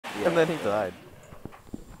Yeah. And then he died.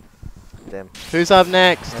 Damn. Who's up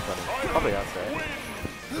next? That's funny. Probably us, right?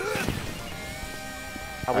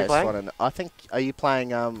 Are we I playing? I think. Are you playing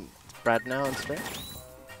Brad now instead?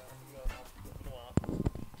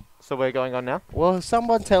 So we're going on now? Well,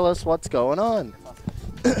 someone tell us what's going on.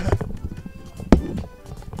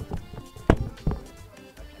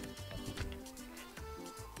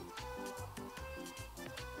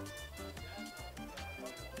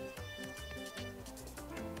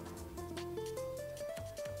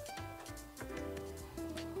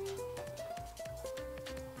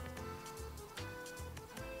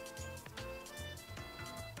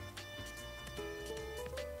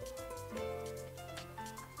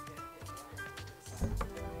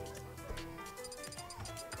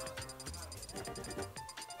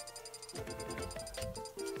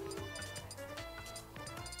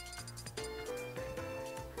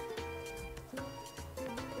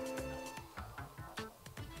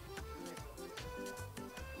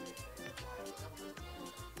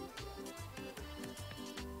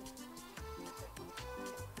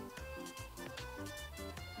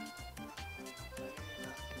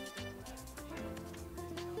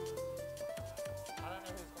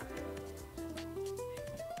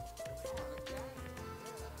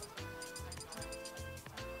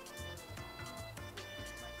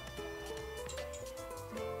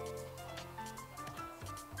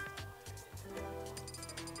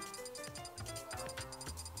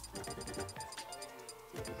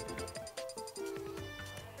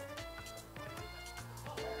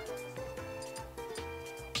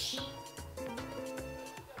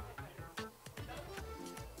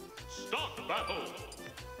 Start the battle!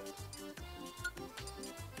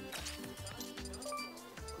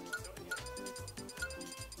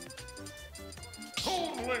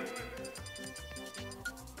 Toon win!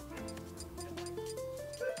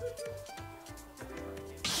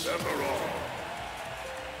 Sephiroth!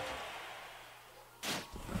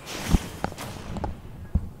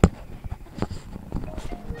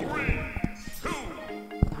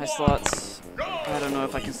 Hi slots. I don't know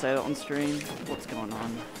if I can say that on stream. What's going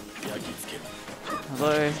on?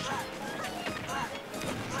 Hello.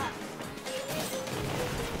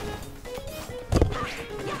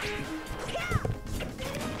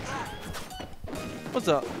 What's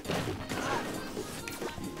up?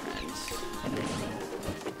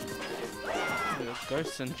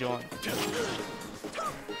 Ghosts and John.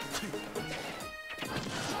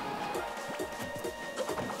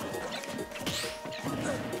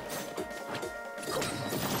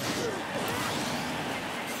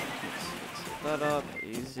 That up,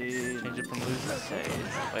 easy. Change it from losers.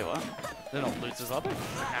 Save. Wait, what? They're not losers, are they?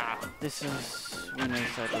 Nah. This is winners,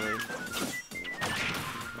 I believe.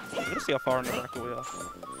 We're gonna see how far in the bracket we are.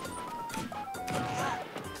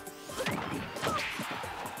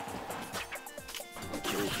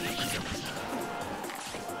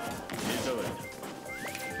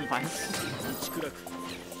 Nice.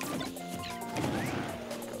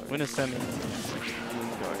 Winner semi.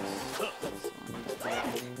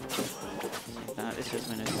 This is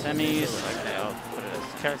winners semis. Okay, I'll put it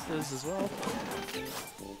as Characters as well.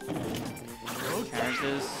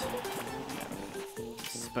 characters.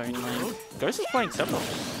 Spoon link. Ghost is playing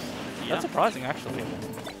Sephiroth. Yeah. That's surprising, actually.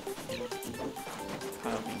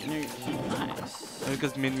 Nice.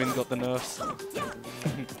 Because Min Min got the nerfs.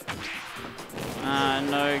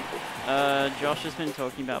 No. Josh has been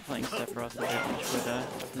talking about playing Sephiroth a bit, which would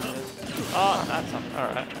notice. Oh, that's something.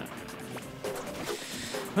 Alright.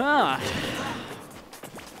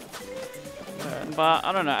 But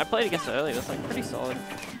I don't know. I played against it earlier. That's like pretty solid.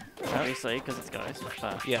 Obviously, because it's Ghost.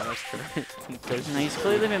 But Yeah, that's true. and he's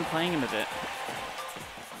clearly been playing him a bit.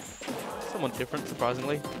 Someone different,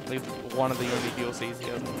 surprisingly. Like one of the only DLCs he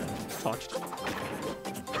hasn't touched.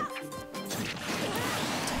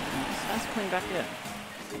 That's clean back yet.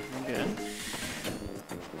 Good.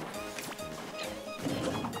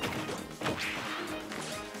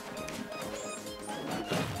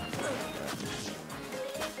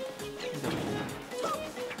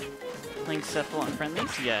 Playing Sephiroth on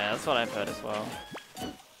friendlies? Yeah, that's what I've heard as well.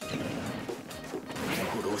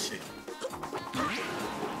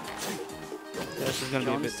 Yeah, this is going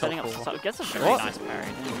to be a bit setting up tough. so it gets a very nice parry.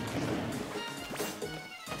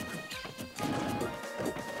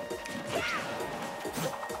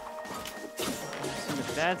 It's in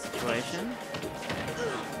a bad situation.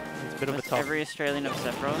 It's a bit of a tough. Every Australian of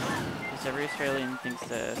Sephiroth, because every Australian thinks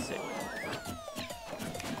they're sick.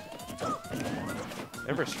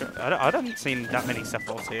 I haven't seen that many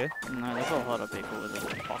Sephiroths here. No, there's a lot of people with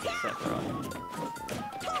a pocket Sephiroth.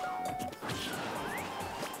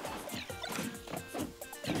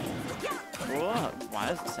 Whoa, Why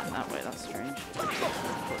does it send that way? That's strange.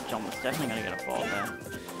 John was definitely going to get a ball there.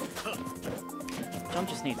 John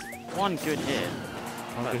just needs one good hit.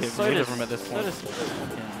 But so does from at this point.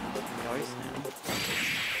 fucking Ghost now.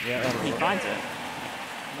 Yeah, He finds it.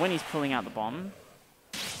 When he's pulling out the bomb.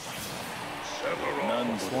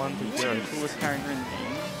 one, two, zero. Coolest character in the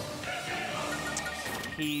game.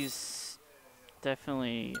 He's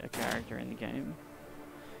definitely a character in the game.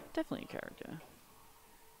 Definitely a character.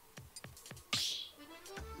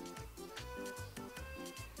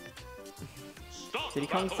 Did he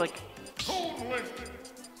come with like...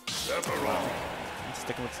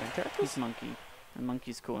 Sticking with the same character? He's Monkey. And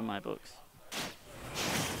Monkey's cool in my books.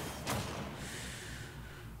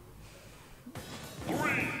 3, 2,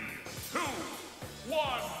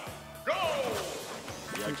 1, go!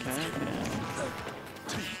 Okay.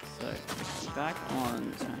 So, back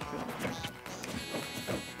on Taicho.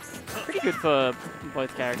 Pretty good for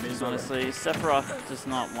both characters, honestly. Sephiroth does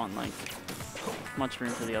not want, like, much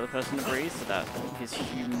room for the other person to breathe, so that his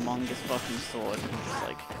humongous fucking sword can just,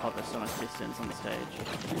 like, cover so much distance on the stage.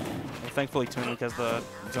 Well, thankfully, Toon has the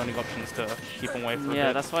zoning options to keep him away from a Yeah,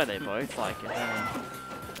 bit. that's why they both like it. I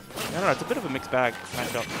don't know, it's a bit of a mixed bag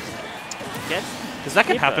matchup. Because that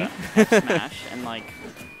can happen. Smash, and, like,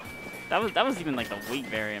 that was even, like, the weak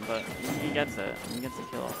variant, but he gets it. He gets a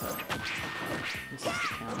kill off it. This is the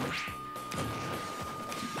counter.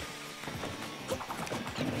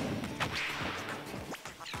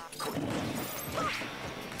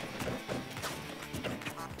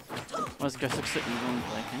 Why does Ghost look so evil and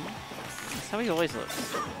blinking? That's how he always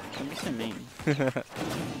looks. I'm just so mean. Here's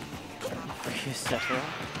Sephiroth.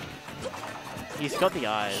 He's got the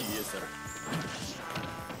eyes.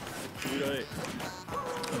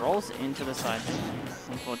 Rolls into the side.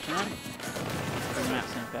 Unfortunate.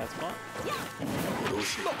 GoogleMaps in a bad spot.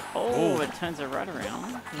 Oh, it turns it right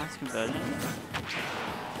around. Nice conversion.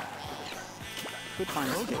 Could find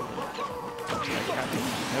a skill.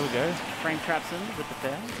 There we go. Frame traps him with the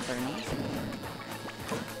fair. Very nice.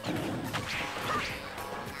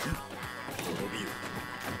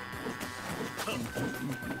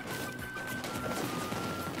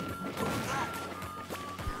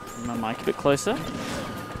 My mic a bit closer.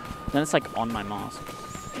 Then it's like on my mask.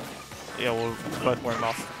 Yeah, we're both wearing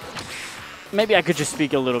masks. Maybe I could just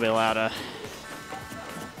speak a little bit louder.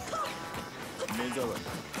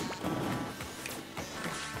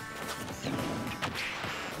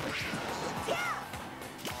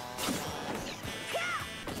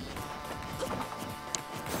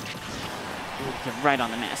 Get right on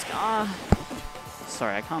the mask. Ah.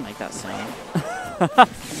 Sorry, I can't make that sound.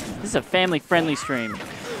 This is a family-friendly stream.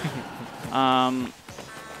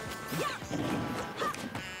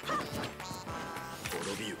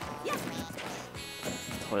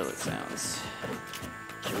 Toilet sounds.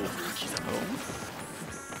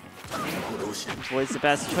 Avoids the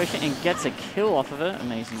bad situation and gets a kill off of it.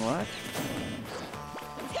 Amazing work.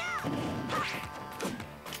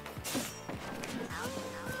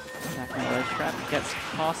 Back on ledge trap. Gets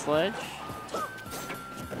past ledge.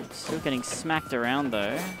 Still getting smacked around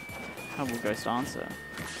though. How will Ghost answer?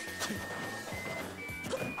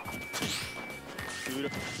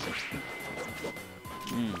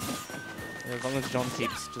 Yeah, as long as John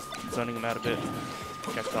keeps just zoning him out a bit.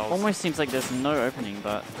 Projectiles. Almost seems like there's no opening,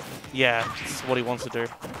 but Yeah, this is what he wants to do.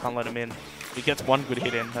 Can't let him in. He gets one good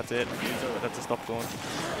hit in, that's it. That's a stop going.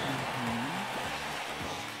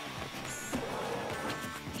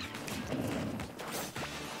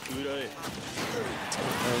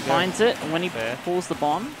 finds it when he Fair. pulls the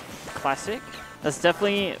bomb. Classic. That's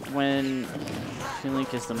definitely when Toon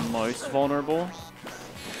is the most vulnerable.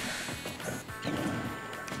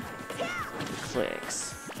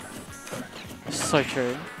 Clicks. So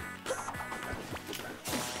true.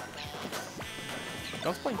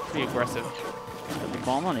 John's playing pretty aggressive. Got the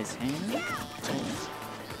bomb on his hand.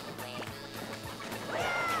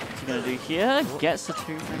 What's he gonna do here? Gets the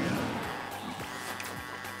 2 frame.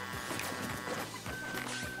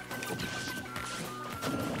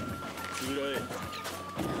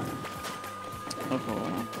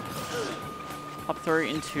 Oh. Up through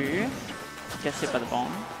into. Gets hit by the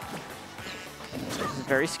bomb. This is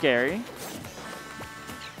very scary.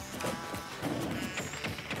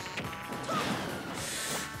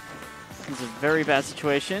 It's a very bad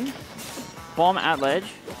situation. Bomb at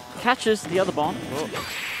ledge. Catches the other bomb.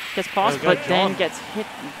 Gets past, There we go, but then John. gets hit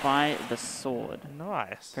by the sword.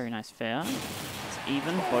 Nice. Very nice fair. It's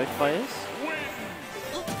even, both players.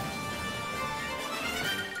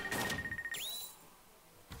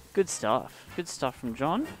 Good stuff. Good stuff from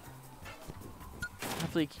John.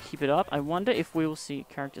 Hopefully he can keep it up. I wonder if we will see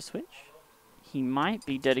a character switch. He might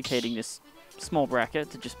be dedicating this small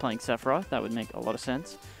bracket to just playing Sephiroth. That would make a lot of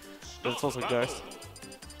sense. But it's also Ghost.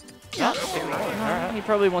 Yeah. Alright. He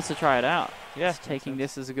probably wants to try it out. Yeah. He's taking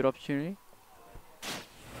this as a good opportunity.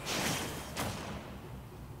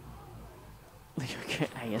 Okay,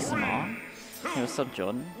 ASMR. Hey, what's up,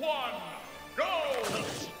 Jordan?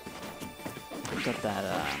 Got that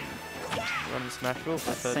Run the Smash Wheel for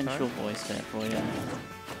the third sensual time. voice there for you.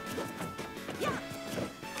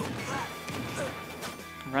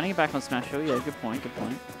 Running it back on Smash Wheel, yeah, good point, good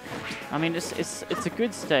point. I mean, it's a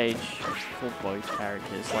good stage for both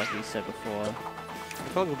characters, like we said before. I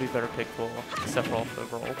feel like it would be a better pick for Sephiroth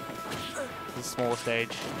overall. It's a smaller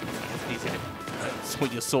stage. It's easy to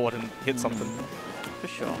swing your sword and hit something. For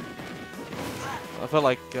sure. I felt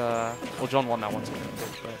like, well, John won that one, so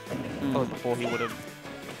but I felt like before he would have,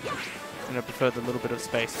 preferred a little bit of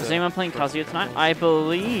space. Is anyone playing Kazuya tonight? I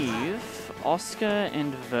believe Oscar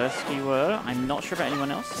and Versky were. I'm not sure about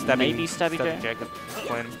anyone else. Maybe Stabby J.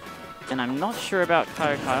 Playing. And I'm not sure about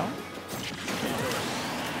Kyle.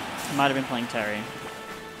 Might have been playing Terry.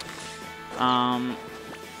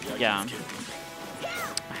 Yeah.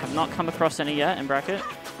 I have not come across any yet in bracket.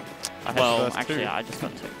 Well, actually, I just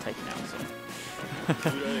got taken out. So.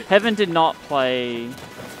 Heaven did not play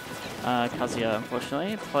Kazuya,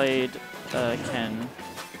 unfortunately. Played Ken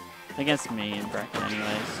against me in bracket,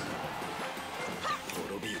 anyways.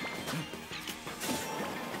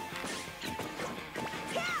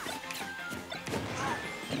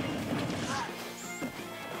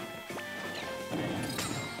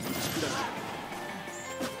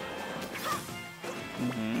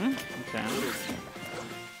 Okay.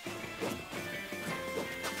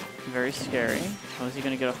 Very scary. How is he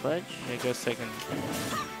going to get off ledge? Yeah, he goes second.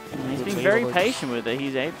 And he's being very patient with it.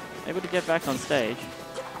 He's able to get back on stage.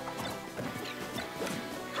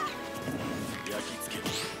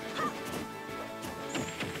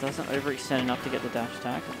 Doesn't overextend enough to get the dash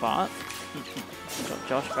attack, but got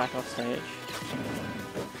Josh back off stage.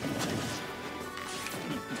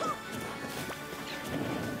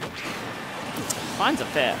 Finds a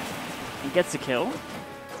fair. He gets a kill.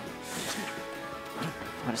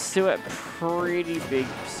 But it's still at pretty big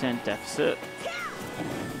percent deficit.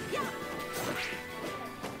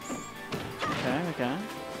 Okay.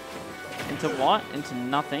 Into what? Into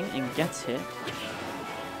nothing and gets hit.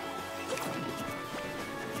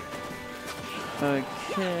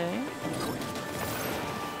 Okay.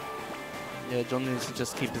 Yeah, John needs to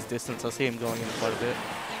just keep his distance. I see him going in quite a bit.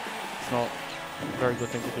 It's not a very good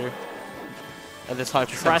thing to do. At this high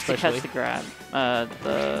percent Tries to especially. catch the grab.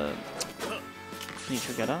 The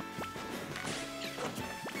neutral get up.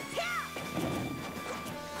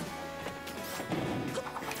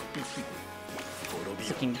 It's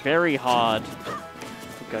looking very hard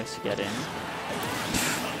for Ghost to get in.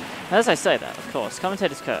 As I say that, of course,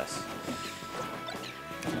 commentator's curse.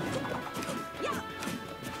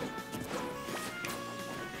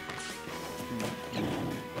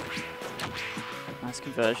 Nice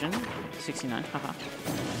conversion. 69, haha.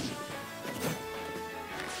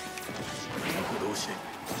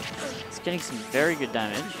 It's getting some very good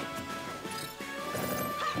damage.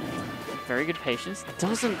 Very good patience.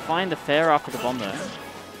 Doesn't find the fair after the bomb though.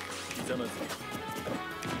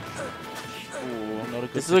 Ooh, Not a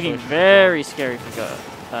good this is looking situation. very scary for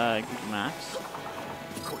GoogleMaps.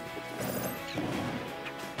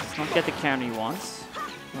 Does not get the counter he wants.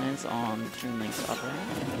 Lands on Toon Link's up air.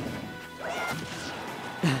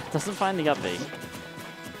 Doesn't find the up B.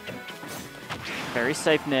 Very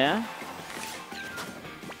safe nair.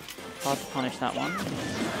 Hard to punish that one.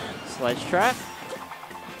 Sledge trap.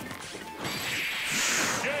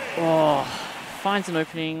 Oh, finds an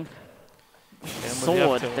opening.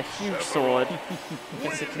 Sword, the huge sword.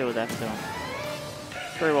 Gets the kill with that too.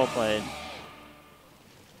 Very well played.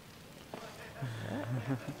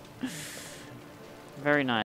 Very nice.